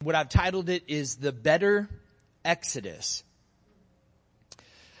What I've titled it is The Better Exodus.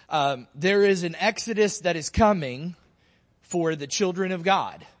 There is an exodus that is coming for the children of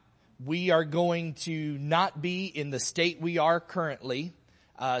God. We are going to not be in the state we are currently.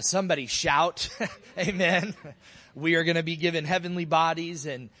 Somebody shout, amen. We are going to be given heavenly bodies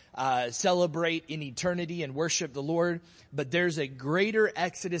and celebrate in eternity and worship the Lord. But there's a greater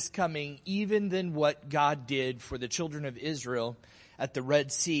exodus coming even than what God did for the children of Israel at the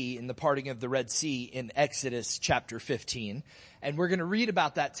Red Sea, in the parting of the Red Sea in Exodus chapter 15. And we're going to read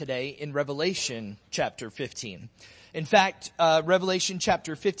about that today in Revelation chapter 15. In fact, Revelation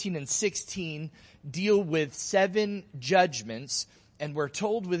chapter 15 and 16 deal with 7 judgments, and we're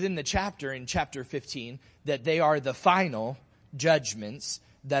told within the chapter, in chapter 15, that they are the final judgments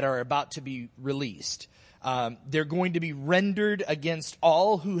that are about to be released. They're going to be rendered against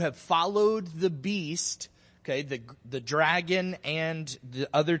all who have followed the beast, okay, the dragon and the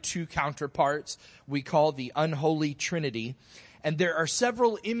other 2 counterparts we call the unholy trinity. And there are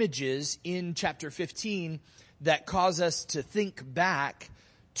several images in chapter 15 that cause us to think back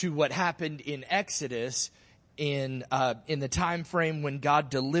to what happened in Exodus in the time frame when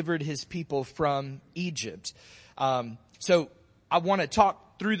God delivered his people from Egypt. So I want to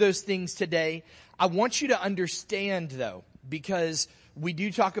talk through those things today. I want you to understand, though, because we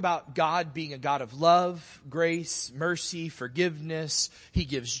do talk about God being a God of love, grace, mercy, forgiveness. He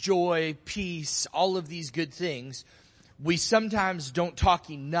gives joy, peace, all of these good things. We sometimes don't talk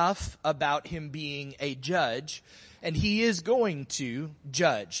enough about him being a judge, and he is going to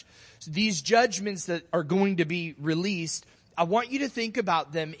judge. So these judgments that are going to be released, I want you to think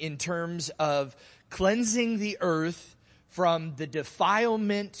about them in terms of cleansing the earth from the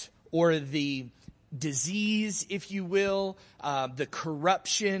defilement or the disease, if you will, the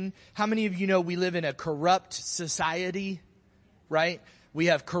corruption. How many of you know we live in a corrupt society, right? We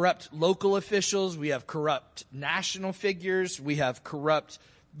have corrupt local officials. We have corrupt national figures. We have corrupt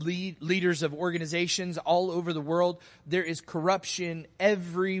leaders of organizations all over the world. There is corruption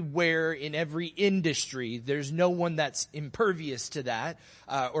everywhere in every industry. There's no one that's impervious to that,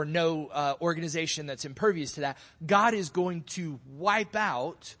 or no organization that's impervious to that. God is going to wipe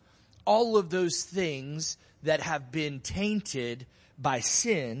out all of those things that have been tainted by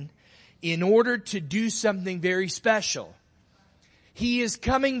sin in order to do something very special. He is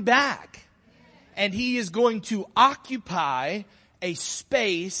coming back, and he is going to occupy a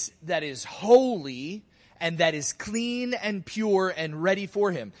space that is holy and that is clean and pure and ready for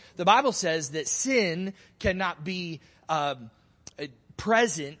him. The Bible says that sin cannot be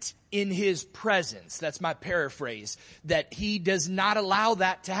present in his presence. That's my paraphrase. That he does not allow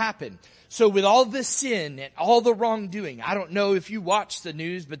that to happen. So with all the sin and all the wrongdoing, I don't know if you watch the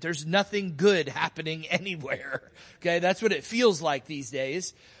news, but there's nothing good happening anywhere. Okay, that's what it feels like these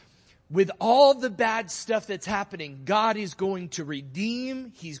days. With all the bad stuff that's happening, God is going to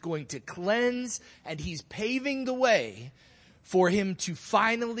redeem, he's going to cleanse, and he's paving the way for him to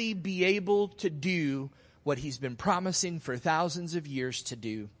finally be able to do what he's been promising for thousands of years to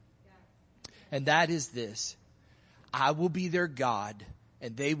do. And that is this: I will be their God,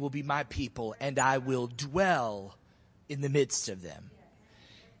 and they will be my people, and I will dwell in the midst of them.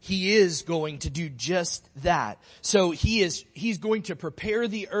 He is going to do just that. So he's going to prepare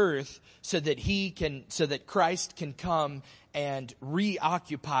the earth so that Christ can come and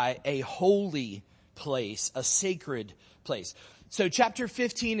reoccupy a holy place, a sacred place. So chapter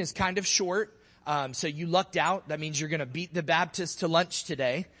 15 is kind of short. So you lucked out. That means you're going to beat the Baptist to lunch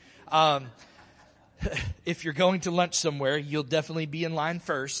today. If you're going to lunch somewhere, you'll definitely be in line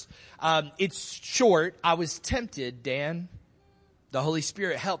first. It's short. I was tempted, Dan. The Holy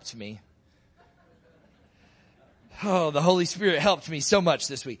Spirit helped me. Oh, the Holy Spirit helped me so much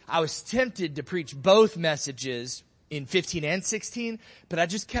this week. I was tempted to preach both messages in 15 and 16, but I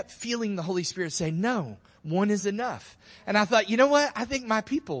just kept feeling the Holy Spirit say, no, one is enough. And I thought, you know what? I think my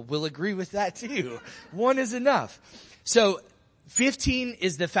people will agree with that too. One is enough. So 15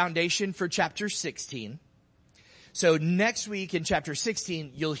 is the foundation for chapter 16. So next week in chapter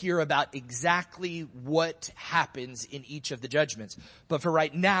 16, you'll hear about exactly what happens in each of the judgments. But for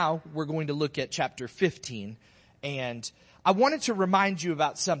right now, we're going to look at chapter 15. And I wanted to remind you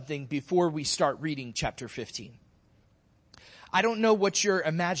about something before we start reading chapter 15. I don't know what your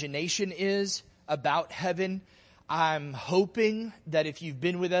imagination is about heaven. I'm hoping that if you've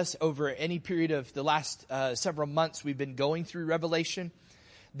been with us over any period of the last several months we've been going through Revelation,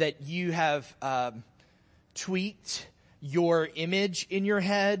 that you have tweaked your image in your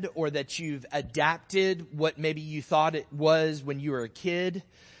head, or that you've adapted what maybe you thought it was when you were a kid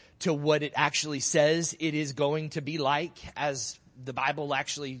to what it actually says it is going to be like as the Bible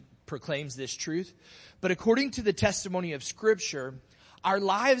actually proclaims this truth. But according to the testimony of Scripture, our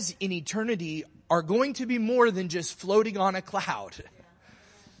lives in eternity are going to be more than just floating on a cloud.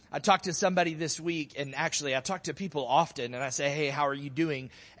 I talked to somebody this week, and actually I talk to people often, and I say, hey, how are you doing?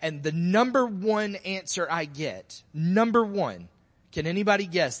 And the number one answer I get, number one, can anybody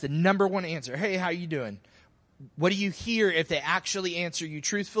guess the number one answer? Hey, how are you doing? What do you hear if they actually answer you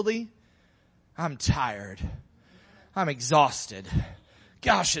truthfully? I'm tired. I'm exhausted.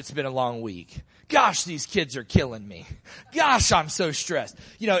 Gosh, it's been a long week. Gosh, these kids are killing me. Gosh, I'm so stressed.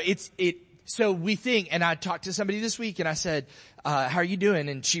 So we think, and I talked to somebody this week and I said, how are you doing?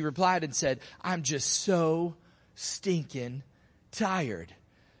 And she replied and said, I'm just so stinking tired.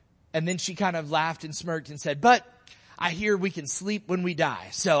 And then she kind of laughed and smirked and said, but I hear we can sleep when we die.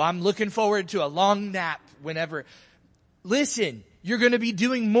 So I'm looking forward to a long nap whenever. Listen, you're going to be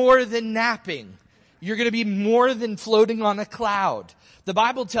doing more than napping. You're going to be more than floating on a cloud. The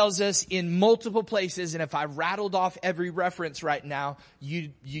Bible tells us in multiple places, and if I rattled off every reference right now,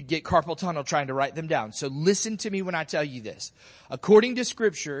 you'd get carpal tunnel trying to write them down. So listen to me when I tell you this. According to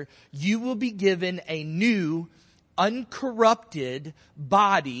Scripture, you will be given a new, uncorrupted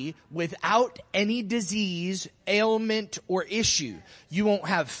body without any disease, ailment, or issue. You won't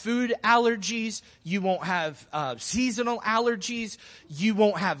have food allergies. You won't have seasonal allergies. You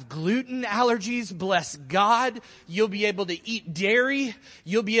won't have gluten allergies. Bless God. You'll be able to eat dairy.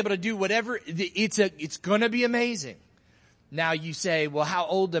 You'll be able to do whatever. It's going to be amazing. Now you say, well, how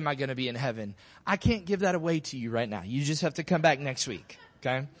old am I going to be in heaven? I can't give that away to you right now. You just have to come back next week.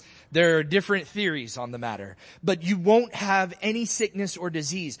 Okay? There are different theories on the matter, but you won't have any sickness or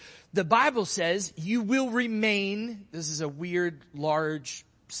disease. The Bible says you will remain, this is a weird, large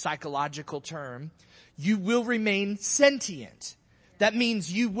psychological term, you will remain sentient. That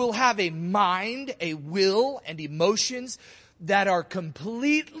means you will have a mind, a will, and emotions that are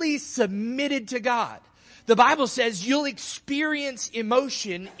completely submitted to God. The Bible says you'll experience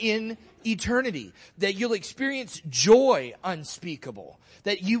emotion in eternity, that you'll experience joy unspeakable,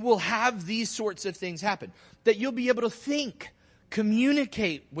 that you will have these sorts of things happen, that you'll be able to think,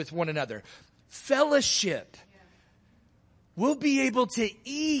 communicate with one another, fellowship. We'll be able to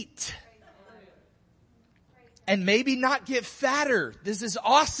eat and maybe not get fatter. This is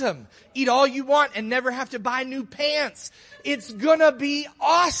awesome. Eat all you want and never have to buy new pants. It's gonna be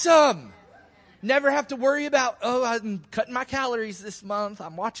awesome. Never have to worry about, I'm cutting my calories this month.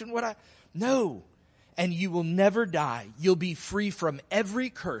 I'm watching no. And you will never die. You'll be free from every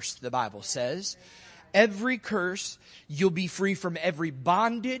curse, the Bible says. Every curse. You'll be free from every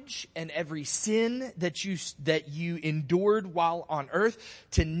bondage and every sin that you endured while on earth,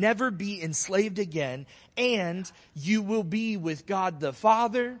 to never be enslaved again. And you will be with God the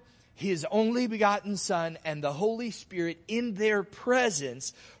Father, His only begotten Son, and the Holy Spirit in their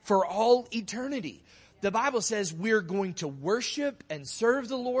presence for all eternity. The Bible says we're going to worship and serve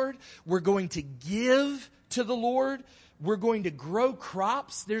the Lord. We're going to give to the Lord. We're going to grow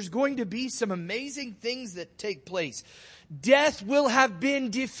crops. There's going to be some amazing things that take place. Death will have been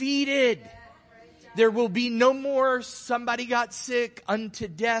defeated. There will be no more somebody got sick unto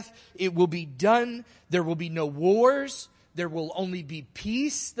death. It will be done. There will be no wars. There will only be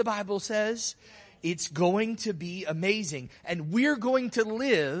peace, the Bible says. It's going to be amazing. And we're going to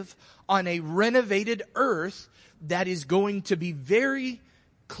live on a renovated earth that is going to be very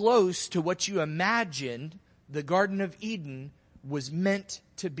close to what you imagined the Garden of Eden was meant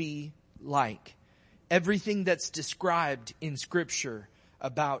to be like. Everything that's described in Scripture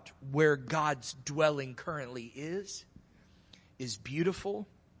about where God's dwelling currently is beautiful,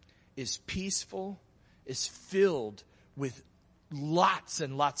 is peaceful, is filled with lots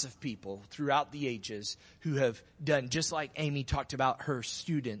and lots of people throughout the ages who have done, just like Amy talked about her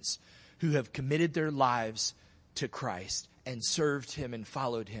students, who have committed their lives to Christ and served Him and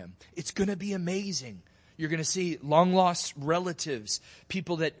followed Him. It's going to be amazing. You're going to see long lost relatives,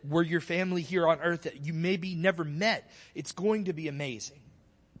 people that were your family here on earth that you maybe never met. It's going to be amazing.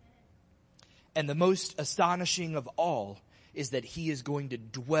 And the most astonishing of all is that He is going to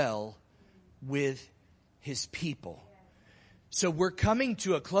dwell with His people. So we're coming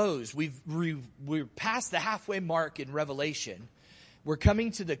to a close. We're past the halfway mark in Revelation. We're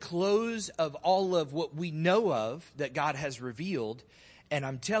coming to the close of all of what we know of that God has revealed. And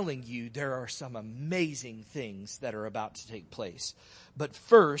I'm telling you, there are some amazing things that are about to take place. But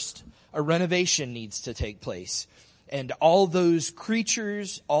first, a renovation needs to take place. And all those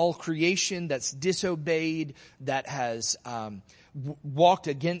creatures, all creation that's disobeyed, that has walked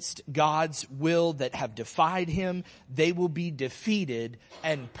against God's will, that have defied Him, they will be defeated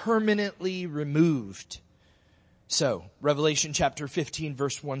and permanently removed. So, Revelation chapter 15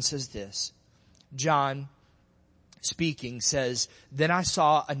 verse 1 says this. John, speaking, says, "Then I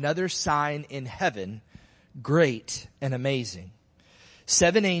saw another sign in heaven, great and amazing.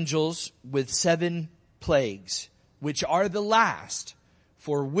 7 angels with 7 plagues, which are the last,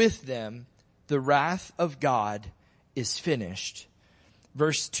 for with them the wrath of God is finished."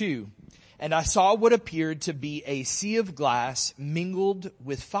 Verse 2, "And I saw what appeared to be a sea of glass mingled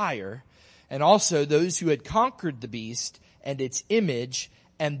with fire, and also those who had conquered the beast and its image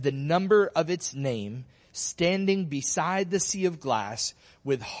and the number of its name, standing beside the sea of glass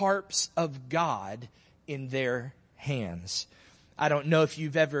with harps of God in their hands." I don't know if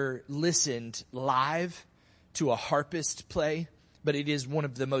you've ever listened live to a harpist play, but it is one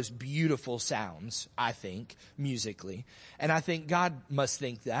of the most beautiful sounds, I think, musically. And I think God must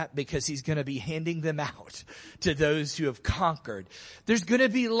think that, because he's going to be handing them out to those who have conquered. There's going to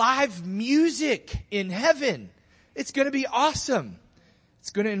be live music in heaven. It's going to be awesome. It's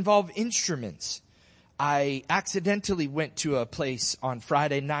going to involve instruments. I accidentally went to a place on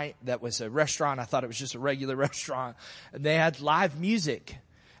Friday night that was a restaurant. I thought it was just a regular restaurant. And they had live music.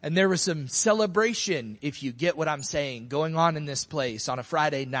 And there was some celebration, if you get what I'm saying, going on in this place on a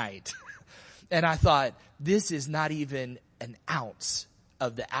Friday night. And I thought, this is not even an ounce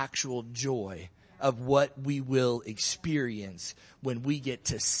of the actual joy of what we will experience when we get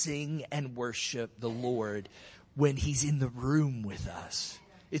to sing and worship the Lord when he's in the room with us.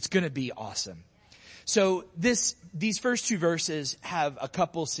 It's going to be awesome. So these first 2 verses have a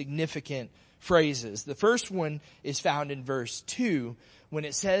couple significant phrases. The first one is found in verse 2, when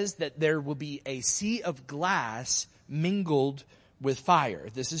it says that there will be a sea of glass mingled with fire.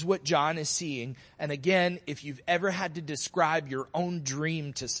 This is what John is seeing. And again, if you've ever had to describe your own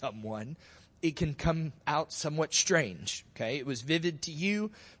dream to someone, it can come out somewhat strange. Okay. It was vivid to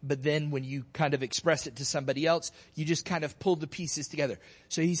you, but then when you kind of express it to somebody else, you just kind of pull the pieces together.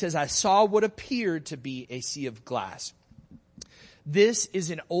 So he says, "I saw what appeared to be a sea of glass." This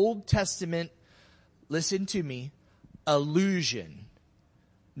is an Old Testament, listen to me, allusion.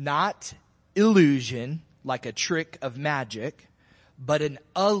 Not illusion, like a trick of magic, but an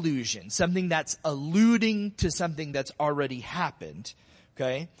allusion. Something that's alluding to something that's already happened.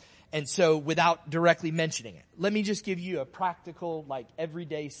 Okay? And so without directly mentioning it, let me just give you a practical, like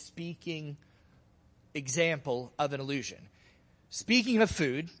everyday speaking example of an allusion. Speaking of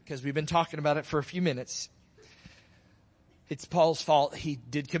food, because we've been talking about it for a few minutes, it's Paul's fault. He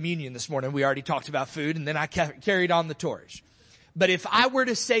did communion this morning. We already talked about food, and then I carried on the torch. But if I were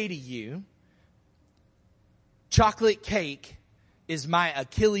to say to you, chocolate cake is my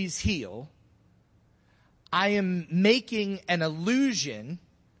Achilles heel, I am making an allusion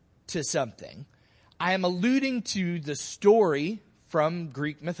to something. I am alluding to the story from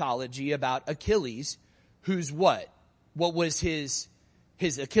Greek mythology about Achilles, who's what? What was his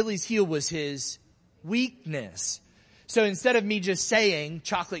Achilles heel was his weakness. So instead of me just saying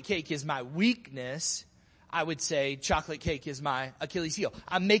chocolate cake is my weakness, I would say chocolate cake is my Achilles heel.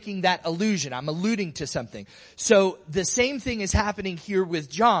 I'm making that allusion. I'm alluding to something. So the same thing is happening here with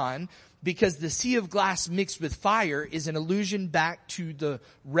John, because the sea of glass mixed with fire is an allusion back to the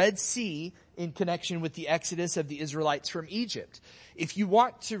Red Sea in connection with the exodus of the Israelites from Egypt. If you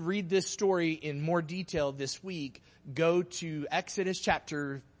want to read this story in more detail this week, go to Exodus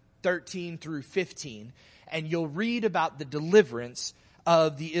chapter 13 through 15, and you'll read about the deliverance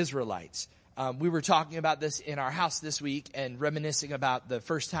of the Israelites. We were talking about this in our house this week and reminiscing about the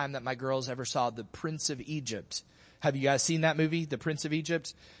first time that my girls ever saw The Prince of Egypt. Have you guys seen that movie, The Prince of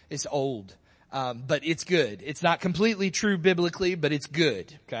Egypt? It's old, but it's good. It's not completely true biblically, but it's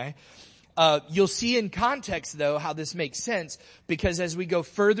good, okay? You'll see in context, though, how this makes sense, because as we go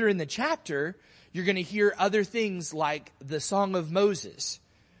further in the chapter, you're going to hear other things like the Song of Moses.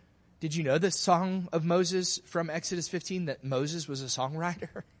 Did you know the Song of Moses from Exodus 15, that Moses was a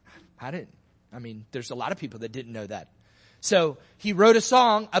songwriter? I didn't. I mean, there's a lot of people that didn't know that. So he wrote a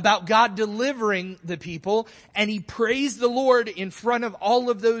song about God delivering the people, and he praised the Lord in front of all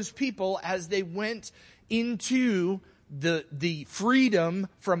of those people as they went into the freedom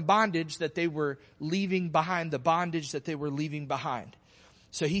from bondage that they were leaving behind, the bondage that they were leaving behind.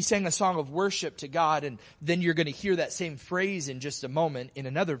 So he sang a song of worship to God, and then you're going to hear that same phrase in just a moment in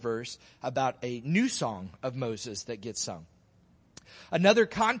another verse about a new song of Moses that gets sung. Another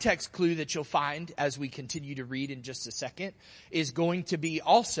context clue that you'll find as we continue to read in just a second is going to be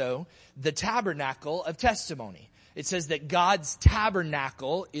also the tabernacle of testimony. It says that God's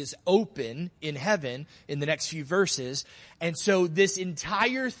tabernacle is open in heaven in the next few verses. And so this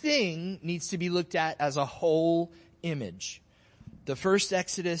entire thing needs to be looked at as a whole image. The first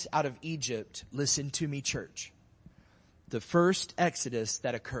exodus out of Egypt, listen to me, church. The first exodus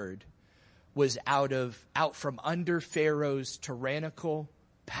that occurred was out from under Pharaoh's tyrannical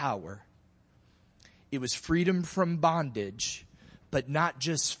power. It was freedom from bondage, but not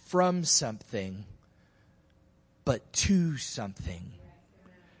just from something, but to something.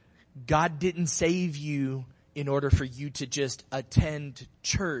 God didn't save you in order for you to just attend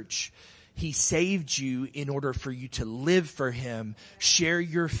church. He saved you in order for you to live for Him, share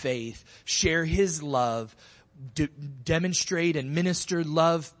your faith, share His love, demonstrate and minister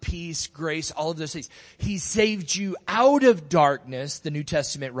love, peace, grace, all of those things. He saved you out of darkness, the New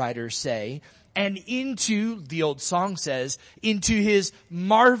Testament writers say, and into, the old song says, into His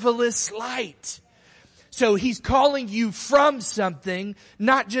marvelous light. So He's calling you from something,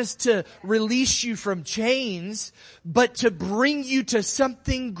 not just to release you from chains, but to bring you to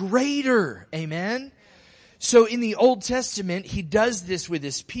something greater. Amen? So in the Old Testament, He does this with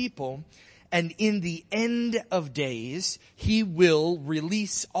His people. And in the end of days, He will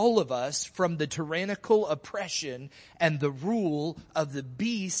release all of us from the tyrannical oppression and the rule of the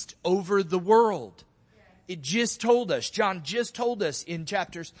beast over the world. It just told us, John just told us in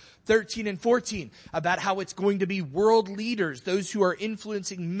chapters 13 and 14 about how it's going to be world leaders, those who are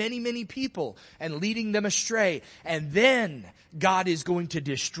influencing many, many people and leading them astray. And then God is going to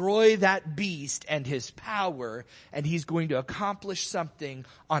destroy that beast and his power, and He's going to accomplish something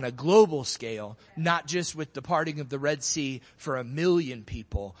on a global scale, not just with the parting of the Red Sea for 1 million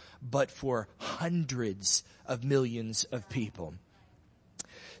people, but for hundreds of millions of people.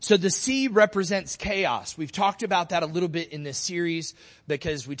 So the sea represents chaos. We've talked about that a little bit in this series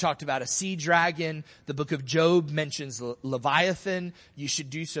because we talked about a sea dragon. The book of Job mentions Leviathan. You should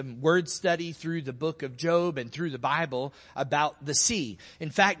do some word study through the book of Job and through the Bible about the sea.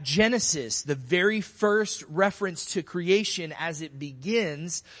 In fact, Genesis, the very first reference to creation as it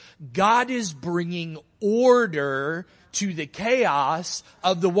begins, God is bringing order to the chaos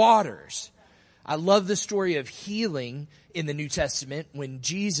of the waters. I love the story of healing in the New Testament when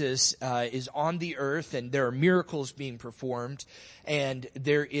Jesus is on the earth and there are miracles being performed, and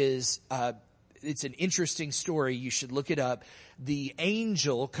there is it's an interesting story. You should look it up. The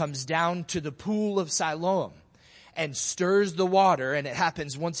angel comes down to the pool of Siloam and stirs the water, and it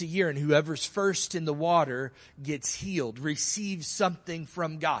happens once a year, and whoever's first in the water gets healed, receives something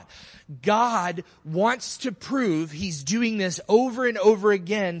from God. God wants to prove, He's doing this over and over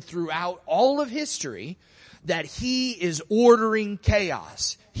again throughout all of history, that He is ordering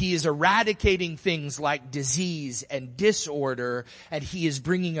chaos. He is eradicating things like disease and disorder, and He is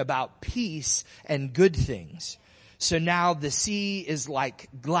bringing about peace and good things. So now the sea is like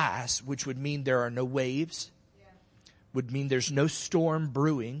glass, which would mean there are no waves, would mean there's no storm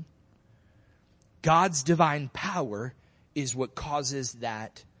brewing. God's divine power is what causes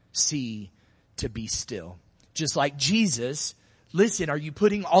that sea to be still. Just like Jesus, listen, are you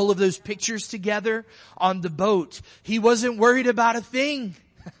putting all of those pictures together on the boat? He wasn't worried about a thing.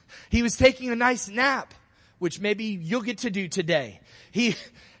 He was taking a nice nap, which maybe you'll get to do today.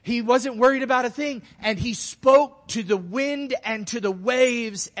 He wasn't worried about a thing, and He spoke to the wind and to the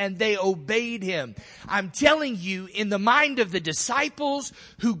waves, and they obeyed Him. I'm telling you, in the mind of the disciples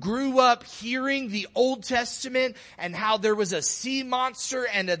who grew up hearing the Old Testament and how there was a sea monster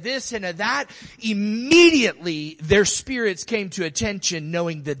and a this and a that, immediately their spirits came to attention,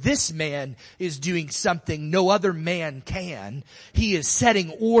 knowing that this man is doing something no other man can. He is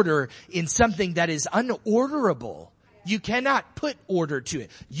setting order in something that is unorderable. You cannot put order to it.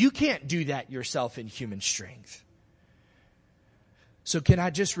 You can't do that yourself in human strength. So can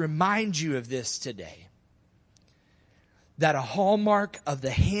I just remind you of this today? That a hallmark of the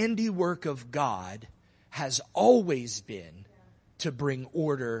handiwork of God has always been to bring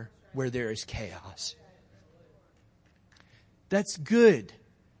order where there is chaos. That's good.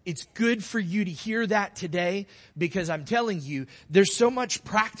 It's good for you to hear that today, because I'm telling you, there's so much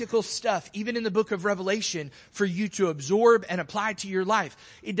practical stuff, even in the book of Revelation, for you to absorb and apply to your life.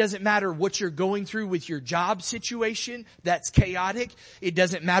 It doesn't matter what you're going through with your job situation that's chaotic. It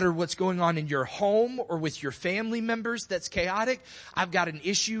doesn't matter what's going on in your home or with your family members that's chaotic. I've got an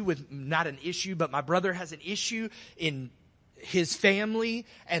issue with, not an issue, but my brother has an issue in his family,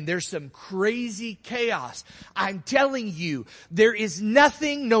 and there's some crazy chaos. I'm telling you, there is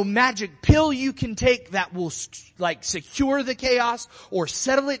nothing, no magic pill you can take that will secure the chaos or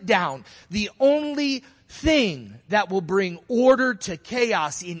settle it down. The only thing that will bring order to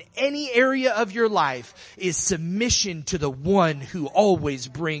chaos in any area of your life is submission to the one who always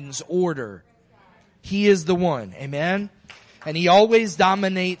brings order. He is the one. Amen? And He always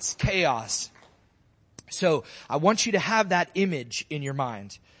dominates chaos. So I want you to have that image in your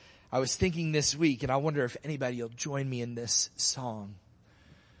mind. I was thinking this week, and I wonder if anybody will join me in this song.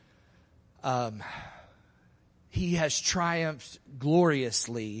 He has triumphed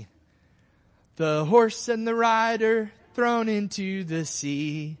gloriously. The horse and the rider thrown into the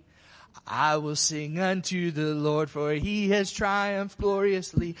sea. I will sing unto the Lord, for he has triumphed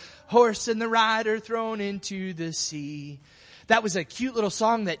gloriously. Horse and the rider thrown into the sea. That was a cute little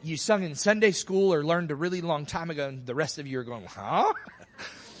song that you sung in Sunday school or learned a really long time ago, and the rest of you are going, huh?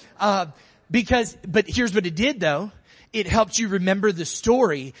 But here's what it did though. It helped you remember the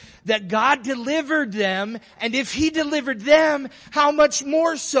story that God delivered them, and if he delivered them, how much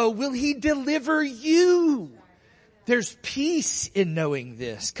more so will he deliver you? There's peace in knowing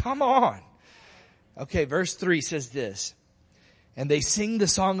this. Come on. Okay, verse 3 says this. And they sing the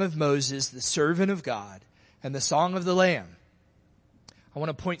song of Moses, the servant of God, and the song of the Lamb. I want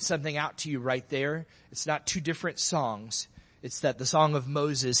to point something out to you right there. It's not two different songs. It's that the song of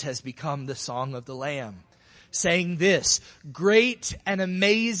Moses has become the song of the Lamb. Saying this, great and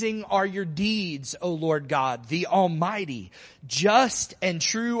amazing are your deeds, O Lord God, the Almighty. Just and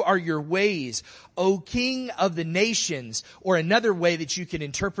true are your ways, O King of the nations. Or another way that you can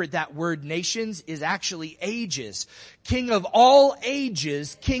interpret that word nations is actually ages. King of all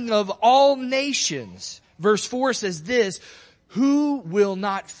ages, King of all nations. Verse 4 says this, who will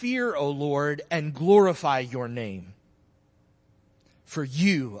not fear, O Lord, and glorify your name? For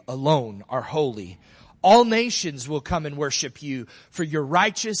you alone are holy. All nations will come and worship you, for your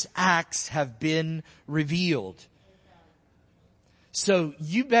righteous acts have been revealed. So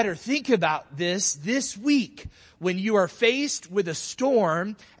you better think about this week when you are faced with a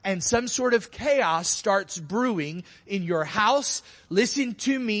storm and some sort of chaos starts brewing in your house. Listen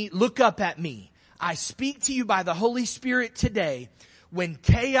to me. Look up at me. I speak to you by the Holy Spirit today. When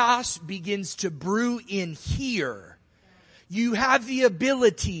chaos begins to brew in here, you have the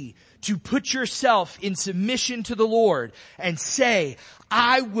ability to put yourself in submission to the Lord and say,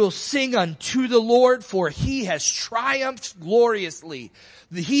 I will sing unto the Lord, for he has triumphed gloriously.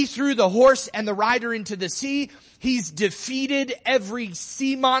 He threw the horse and the rider into the sea. He's defeated every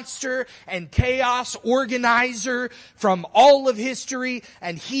sea monster and chaos organizer from all of history,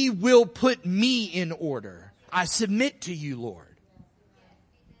 and he will put me in order. I submit to you, Lord.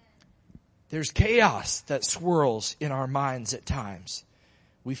 There's chaos that swirls in our minds at times.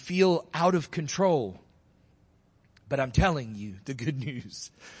 We feel out of control. But I'm telling you the good news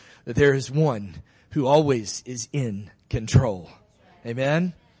that there is one who always is in control.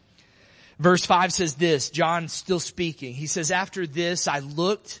 Amen. Verse 5 says this, John's still speaking. He says, after this I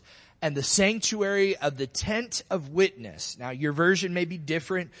looked, and the sanctuary of the tent of witness. Now your version may be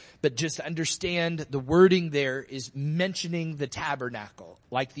different, but just understand the wording there is mentioning the tabernacle,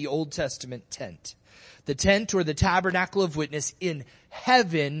 like the Old Testament tent. The tent or the tabernacle of witness in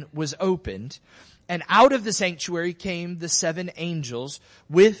heaven was opened, and out of the sanctuary came the 7 angels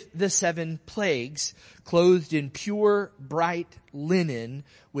with the 7 plagues, clothed in pure, bright linen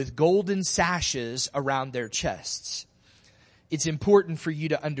with golden sashes around their chests. It's important for you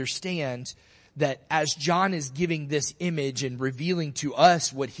to understand that as John is giving this image and revealing to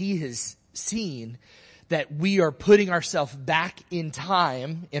us what he has seen, that we are putting ourselves back in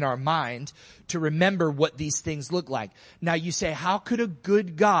time in our mind to remember what these things look like. Now you say, how could a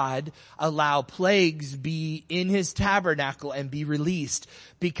good God allow plagues be in his tabernacle and be released?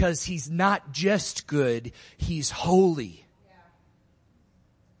 Because he's not just good, he's holy.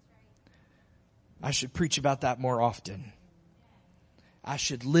 I should preach about that more often. I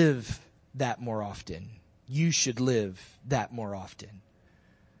should live that more often. You should live that more often.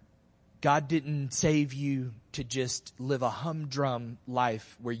 God didn't save you to just live a humdrum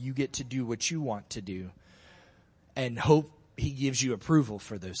life where you get to do what you want to do and hope he gives you approval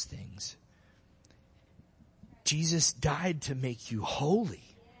for those things. Jesus died to make you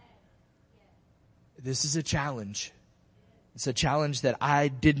holy. This is a challenge. It's a challenge that I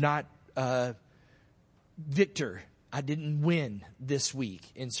did not I didn't win this week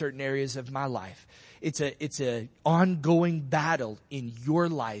in certain areas of my life. It's a ongoing battle in your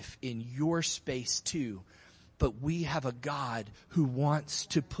life, in your space too. But we have a God who wants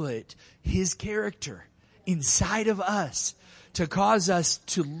to put his character inside of us to cause us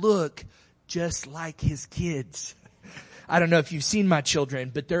to look just like his kids. I don't know if you've seen my children,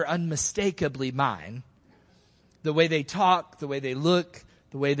 but they're unmistakably mine. The way they talk, the way they look,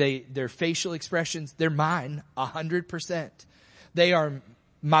 the way their facial expressions, they're mine 100%. They are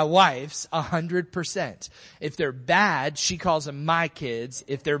my wife's 100%. If they're bad, she calls them my kids.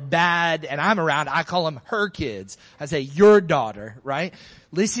 If they're bad and I'm around, I call them her kids. I say, your daughter, right?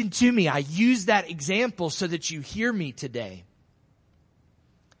 Listen to me. I use that example so that you hear me today.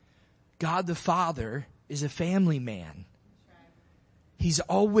 God the Father is a family man. He's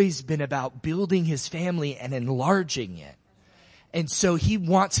always been about building his family and enlarging it. And so he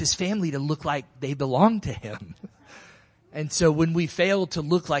wants his family to look like they belong to him. And so when we fail to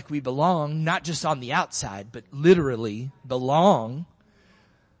look like we belong, not just on the outside, but literally belong,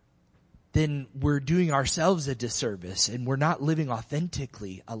 then we're doing ourselves a disservice and we're not living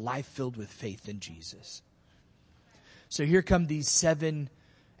authentically a life filled with faith in Jesus. So here come these 7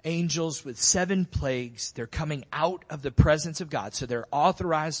 angels with 7 plagues. They're coming out of the presence of God. So they're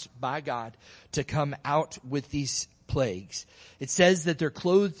authorized by God to come out with these plagues. It says that they're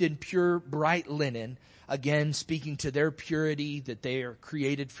clothed in pure, bright linen. Again, speaking to their purity, that they are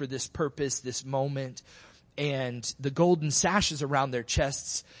created for this purpose, this moment. And the golden sashes around their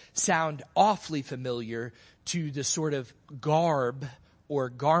chests sound awfully familiar to the sort of garb or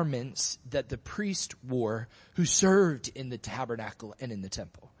garments that the priest wore who served in the tabernacle and in the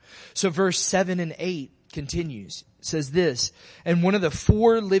temple. So verse 7 and 8 continues. It says this, and one of the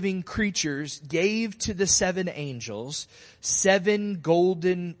 4 living creatures gave to the 7 angels 7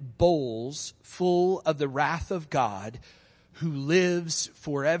 golden bowls full of the wrath of God who lives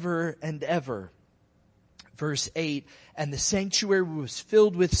forever and ever. Verse 8, and the sanctuary was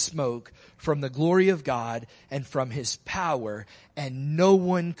filled with smoke from the glory of God and from his power, and no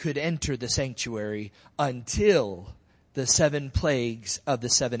one could enter the sanctuary until the 7 plagues of the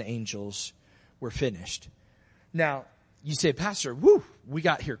 7 angels were finished. Now, you say, Pastor, we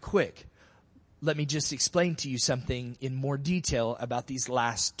got here quick. Let me just explain to you something in more detail about these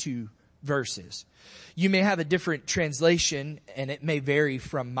last 2 verses. You may have a different translation, and it may vary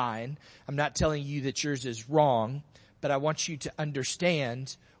from mine. I'm not telling you that yours is wrong, but I want you to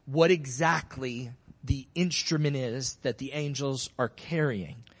understand what exactly the instrument is that the angels are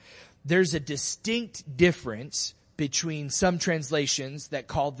carrying. There's a distinct difference between some translations that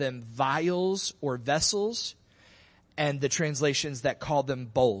call them vials or vessels and the translations that call them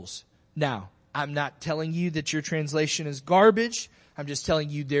bowls. Now, I'm not telling you that your translation is garbage. I'm just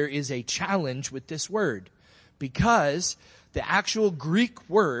telling you there is a challenge with this word because the actual Greek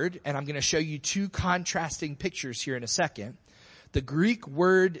word, and I'm going to show you 2 contrasting pictures here in a second. The Greek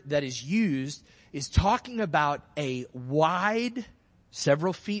word that is used is talking about a wide,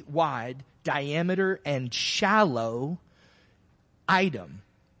 several feet wide, diameter and shallow item.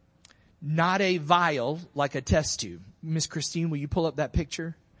 Not a vial like a test tube. Miss Christine, will you pull up that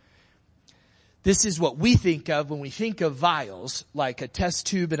picture? This is what we think of when we think of vials, like a test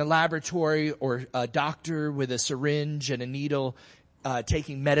tube in a laboratory or a doctor with a syringe and a needle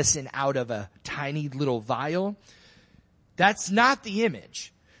taking medicine out of a tiny little vial. That's not the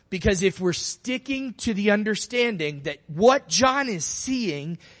image. Because if we're sticking to the understanding that what John is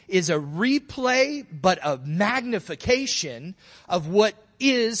seeing is a replay, but a magnification of what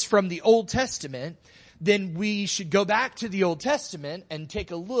is from the Old Testament, then we should go back to the Old Testament and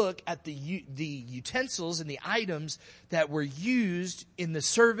take a look at the utensils and the items that were used in the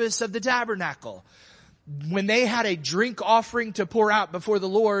service of the tabernacle. When they had a drink offering to pour out before the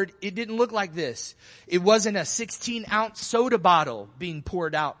Lord, it didn't look like this. It wasn't a 16-ounce soda bottle being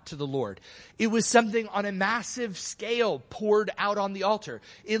poured out to the Lord. It was something on a massive scale poured out on the altar.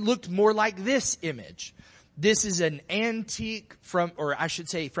 It looked more like this image. This is an antique from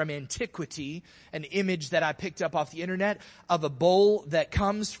antiquity, an image that I picked up off the internet of a bowl that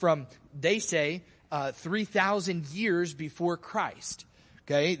comes from, they say, 3,000 years before Christ.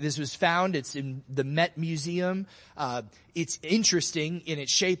 Okay, this was found. It's in the Met Museum. It's interesting in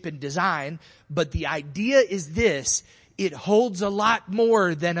its shape and design, but the idea is this: it holds a lot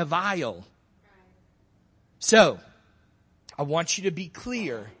more than a vial. So, I want you to be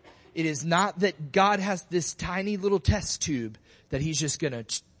clear. It is not that God has this tiny little test tube that he's just going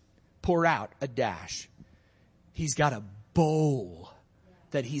to pour out a dash. He's got a bowl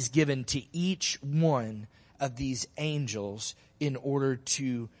that he's given to each one of these angels in order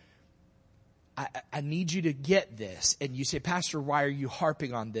to, I need you to get this. And you say, Pastor, why are you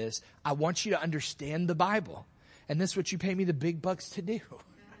harping on this? I want you to understand the Bible. And this is what you pay me the big bucks to do.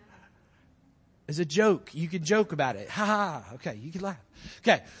 It's a joke. You can joke about it. Ha ha. Okay, you can laugh.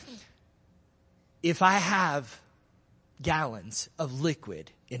 Okay. If I have gallons of liquid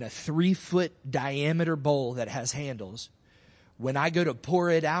in a 3-foot diameter bowl that has handles, when I go to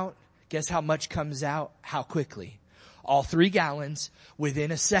pour it out, guess how much comes out? How quickly? All 3 gallons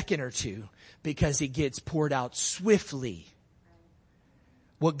within a second or 2, because it gets poured out swiftly.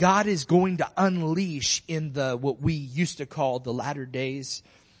 What God is going to unleash in what we used to call the latter days,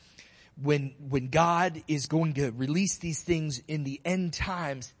 when God is going to release these things in the end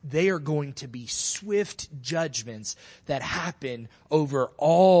times, they are going to be swift judgments that happen over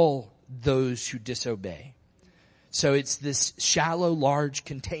all those who disobey. So it's this shallow, large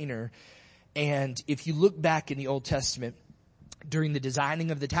container. And if you look back in the Old Testament, during the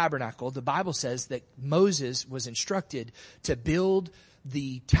designing of the tabernacle, the Bible says that Moses was instructed to build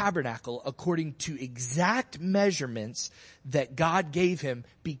the tabernacle according to exact measurements that God gave him,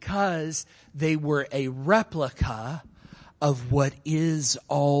 because they were a replica of what is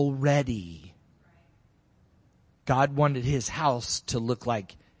already. God wanted his house to look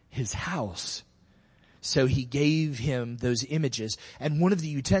like his house. So he gave him those images. And one of the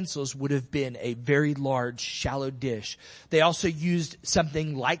utensils would have been a very large, shallow dish. They also used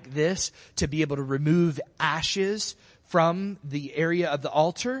something like this to be able to remove ashes from the area of the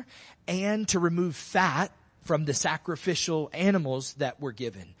altar and to remove fat from the sacrificial animals that were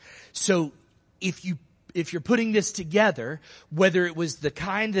given. So if you're putting this together, whether it was the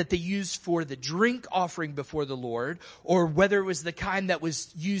kind that they used for the drink offering before the Lord, or whether it was the kind that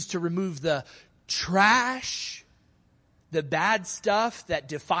was used to remove the trash, the bad stuff that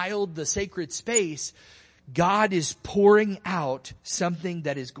defiled the sacred space, God is pouring out something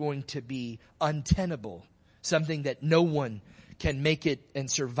that is going to be untenable, something that no one can make it and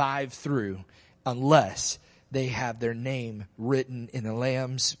survive through unless they have their name written in the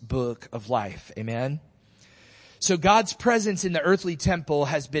Lamb's book of life. Amen? So God's presence in the earthly temple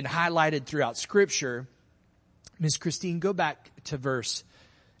has been highlighted throughout Scripture. Ms. Christine, go back to verse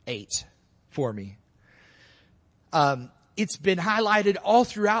 8 for me. It's been highlighted all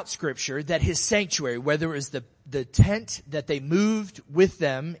throughout Scripture that his sanctuary, whether it was the tent that they moved with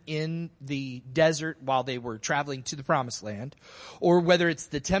them in the desert while they were traveling to the promised land, or whether it's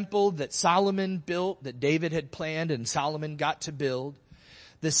the temple that Solomon built, that David had planned and Solomon got to build,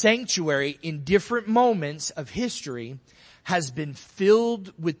 the sanctuary in different moments of history has been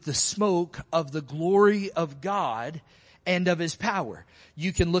filled with the smoke of the glory of God and of his power.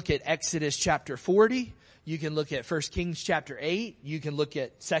 You can look at Exodus chapter 40. You can look at 1 Kings chapter 8. You can look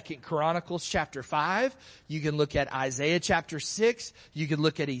at 2 Chronicles chapter 5. You can look at Isaiah chapter 6. You can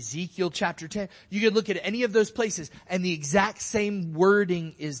look at Ezekiel chapter 10. You can look at any of those places, and the exact same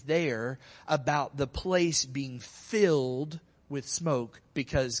wording is there about the place being filled with smoke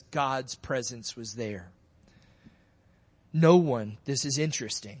because God's presence was there. No one, this is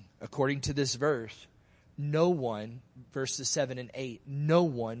interesting, according to this verse, no one, verses 7 and 8, no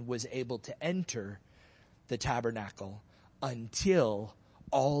one was able to enter the tabernacle until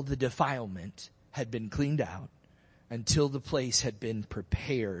all the defilement had been cleaned out, until the place had been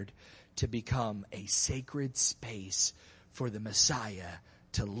prepared to become a sacred space for the Messiah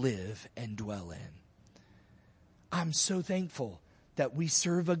to live and dwell in. I'm so thankful that we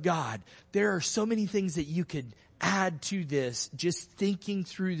serve a God. There are so many things that you could add to this, just thinking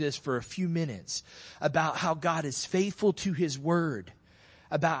through this for a few minutes, about how God is faithful to his word,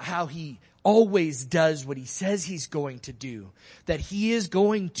 about how he always does what he says he's going to do, that he is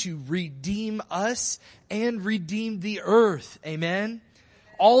going to redeem us and redeem the earth. Amen.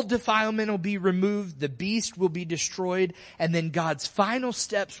 All defilement will be removed, the beast will be destroyed, and then God's final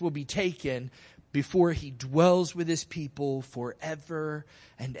steps will be taken before he dwells with his people forever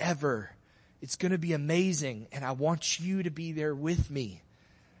and ever. It's going to be amazing, and I want you to be there with me.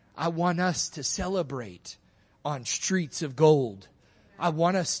 I want us to celebrate on streets of gold. I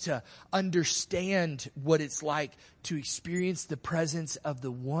want us to understand what it's like to experience the presence of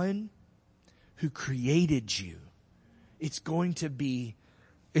the one who created you. It's going to be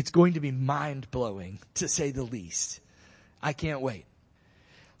mind-blowing, to say the least. I can't wait.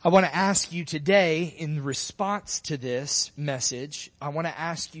 I want to ask you today, in response to this message, I want to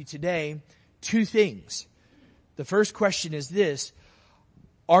ask you today two things. The first question is this: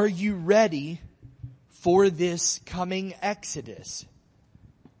 are you ready for this coming Exodus?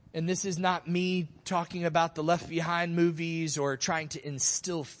 And this is not me talking about the Left Behind movies or trying to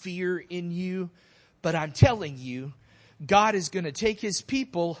instill fear in you, but I'm telling you, God is going to take his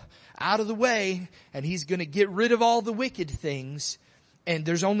people out of the way, and he's going to get rid of all the wicked things. And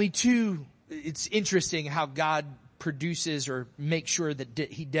there's only two. It's interesting how God produces or makes sure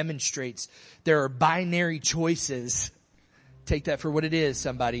that he demonstrates there are binary choices. Take that for what it is,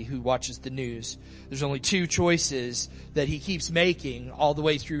 somebody who watches the news. There's only two choices that he keeps making all the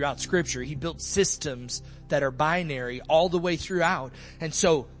way throughout Scripture. He built systems that are binary all the way throughout. And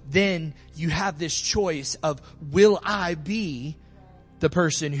so then you have this choice of, will I be the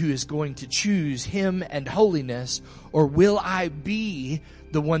person who is going to choose him and holiness, or will I be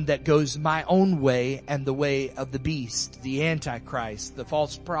the one that goes my own way and the way of the beast, the Antichrist, the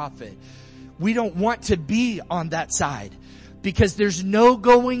false prophet? We don't want to be on that side, because there's no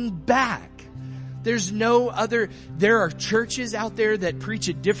going back. There's no other. There are churches out there that preach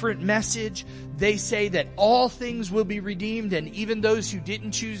a different message. They say that all things will be redeemed, and even those who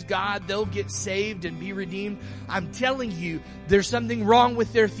didn't choose God, they'll get saved and be redeemed. I'm telling you, there's something wrong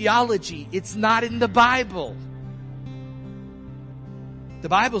with their theology. It's not in the Bible. The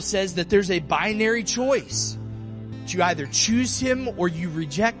Bible says that there's a binary choice. That you either choose Him or you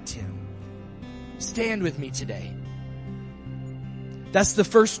reject Him. Stand with me today. That's the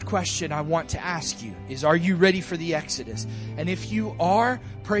first question I want to ask you is, are you ready for the Exodus? And if you are,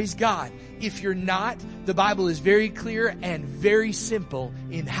 praise God. If you're not, the Bible is very clear and very simple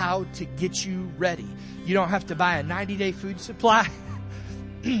in how to get you ready. You don't have to buy a 90-day food supply.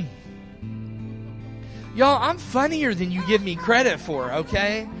 Y'all, I'm funnier than you give me credit for,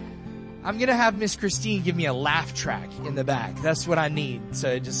 okay? I'm going to have Miss Christine give me a laugh track in the back. That's what I need. So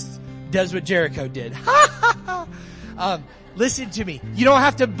it just does what Jericho did. Listen to me. You don't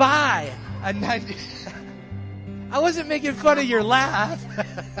have to buy a 90... I wasn't making fun of your laugh.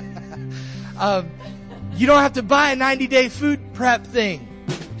 You don't have to buy a 90-day food prep thing.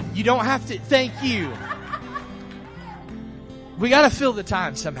 You don't have to... Thank you. We got to fill the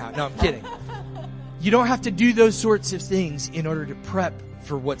time somehow. No, I'm kidding. You don't have to do those sorts of things in order to prep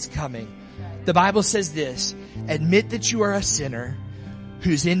for what's coming. The Bible says this: admit that you are a sinner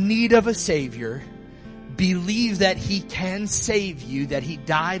who's in need of a Savior. Believe that He can save you, that He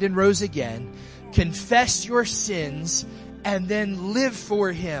died and rose again. Confess your sins and then live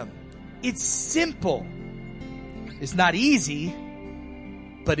for Him. It's simple. It's not easy,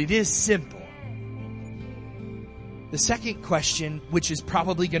 but it is simple. The second question, which is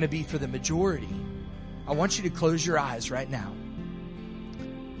probably going to be for the majority, I want you to close your eyes right now.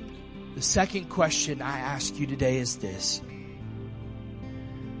 The second question I ask you today is this: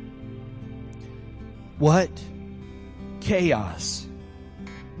 what chaos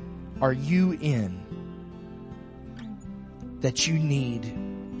are you in that you need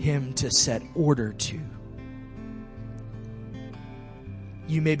Him to set order to?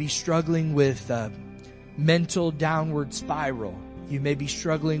 You may be struggling with a mental downward spiral. You may be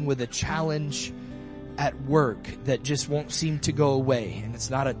struggling with a challenge at work that just won't seem to go away. And it's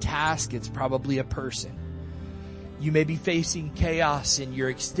not a task, it's probably a person. You may be facing chaos in your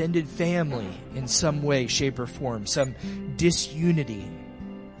extended family in some way, shape, or form, some disunity.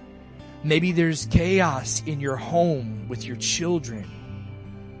 Maybe there's chaos in your home with your children.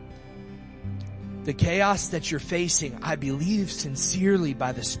 The chaos that you're facing, I believe sincerely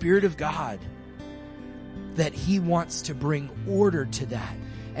by the Spirit of God that He wants to bring order to that.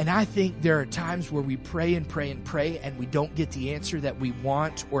 And I think there are times where we pray and pray and pray and we don't get the answer that we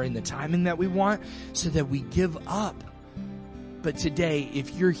want or in the timing that we want, so that we give up. But today,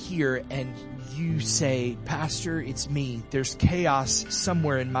 if you're here and you say, Pastor, it's me, there's chaos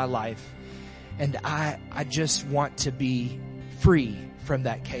somewhere in my life, and I just want to be free from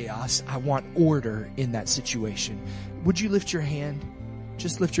that chaos. I want order in that situation. Would you lift your hand?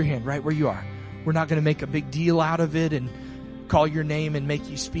 Just lift your hand right where you are. We're not going to make a big deal out of it and call your name and make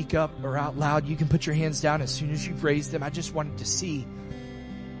you speak up or out loud. You can put your hands down as soon as you've raised them. I just wanted to see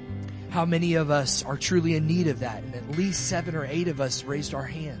how many of us are truly in need of that. And at least 7 or 8 of us raised our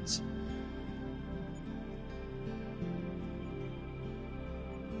hands.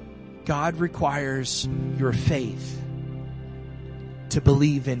 God requires your faith to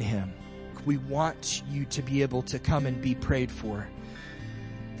believe in Him. We want you to be able to come and be prayed for.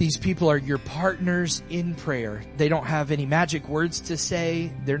 These people are your partners in prayer. They don't have any magic words to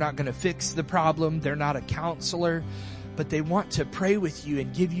say. They're not going to fix the problem. They're not a counselor, but they want to pray with you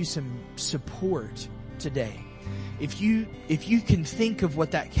and give you some support today. If you can think of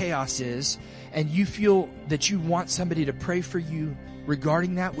what that chaos is and you feel that you want somebody to pray for you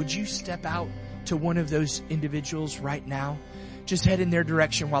regarding that, would you step out to one of those individuals right now? Just head in their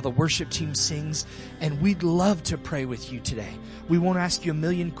direction while the worship team sings, and we'd love to pray with you today. We won't ask you a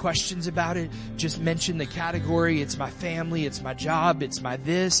million questions about it. Just mention the category. It's my family, it's my job, it's my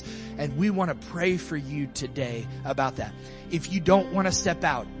this, and we want to pray for you today about that. If you don't want to step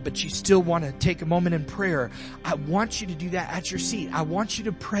out, but you still want to take a moment in prayer, I want you to do that at your seat. I want you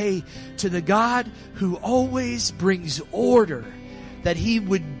to pray to the God who always brings order, that He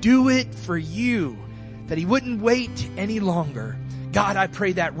would do it for you, that He wouldn't wait any longer. God, I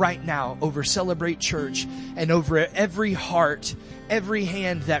pray that right now over Celebrate Church and over every heart, every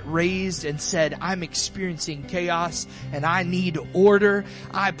hand that raised and said, I'm experiencing chaos and I need order.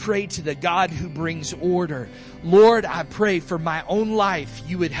 I pray to the God who brings order. Lord, I pray for my own life,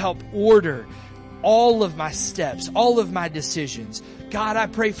 you would help order all of my steps, all of my decisions. God, I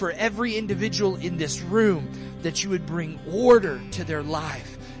pray for every individual in this room that you would bring order to their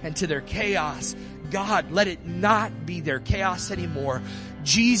life. and to their chaos. God, let it not be their chaos anymore.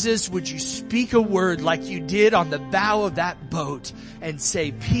 Jesus, would you speak a word like you did on the bow of that boat and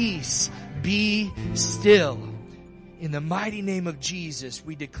say, peace, be still. In the mighty name of Jesus,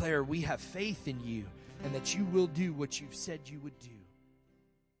 we declare we have faith in you and that you will do what you've said you would do.